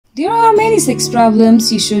There are many sex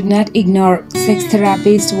problems you should not ignore. Sex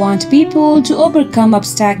therapists want people to overcome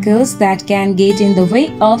obstacles that can get in the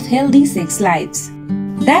way of healthy sex lives.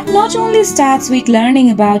 That not only starts with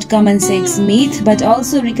learning about common sex myths but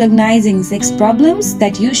also recognizing sex problems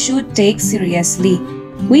that you should take seriously.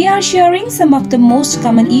 We are sharing some of the most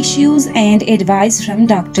common issues and advice from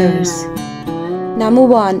doctors. Number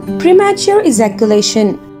 1. Premature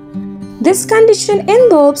ejaculation. This condition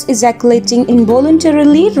involves ejaculating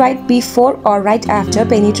involuntarily right before or right after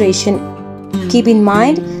penetration. Keep in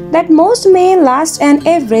mind that most may last an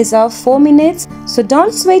average of 4 minutes, so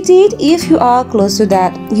don't sweat it if you are close to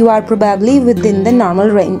that. You are probably within the normal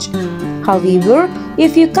range. However,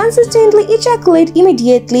 if you consistently ejaculate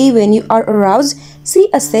immediately when you are aroused, see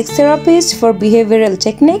a sex therapist for behavioral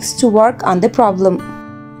techniques to work on the problem.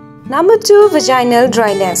 Number 2. Vaginal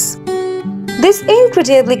dryness. This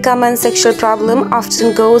incredibly common sexual problem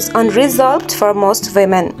often goes unresolved for most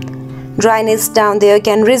women. Dryness down there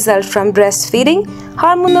can result from breastfeeding,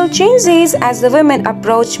 hormonal changes as the women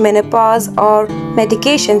approach menopause, or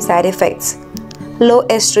medication side effects. Low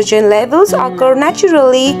estrogen levels occur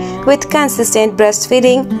naturally with consistent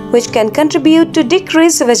breastfeeding, which can contribute to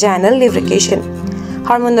decreased vaginal lubrication.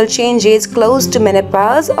 Hormonal changes close to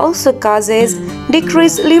menopause also causes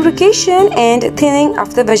decreased lubrication and thinning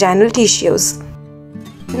of the vaginal tissues.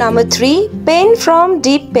 Number 3. Pain from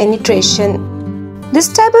deep penetration.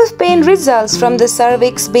 This type of pain results from the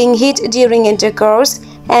cervix being hit during intercourse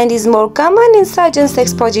and is more common in certain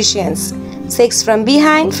sex positions. Sex from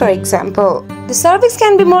behind, for example. The cervix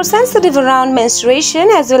can be more sensitive around menstruation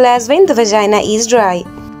as well as when the vagina is dry.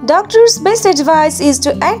 Doctors' best advice is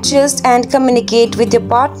to adjust and communicate with your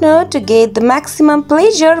partner to get the maximum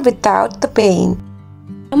pleasure without the pain.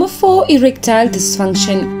 Number 4. Erectile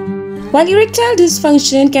dysfunction. While erectile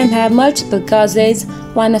dysfunction can have multiple causes,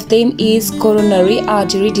 one of them is coronary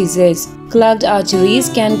artery disease. Clogged arteries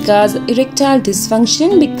can cause erectile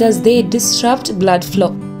dysfunction because they disrupt blood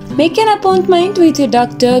flow. Make an appointment with your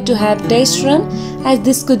doctor to have tests run, as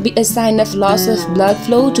this could be a sign of loss of blood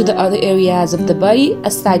flow to the other areas of the body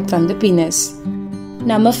aside from the penis.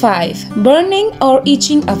 Number 5. Burning or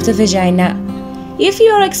itching of the vagina. If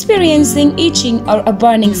you are experiencing itching or a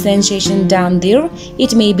burning sensation down there,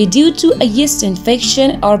 it may be due to a yeast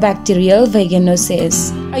infection or bacterial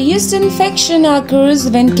vaginosis. A yeast infection occurs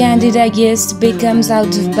when candida yeast becomes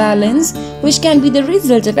out of balance, which can be the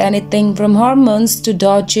result of anything from hormones to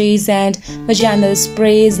douches and vaginal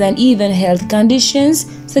sprays and even health conditions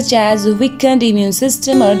such as a weakened immune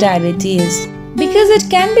system or diabetes. Because it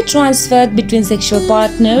can be transferred between sexual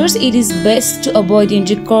partners, it is best to avoid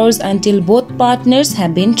intercourse until both partners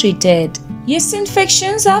have been treated. Yeast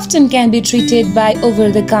infections often can be treated by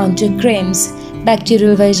over-the-counter creams.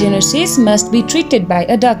 Bacterial vaginosis must be treated by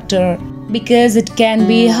a doctor. Because it can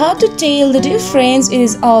be hard to tell the difference, it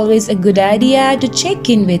is always a good idea to check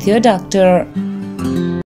in with your doctor.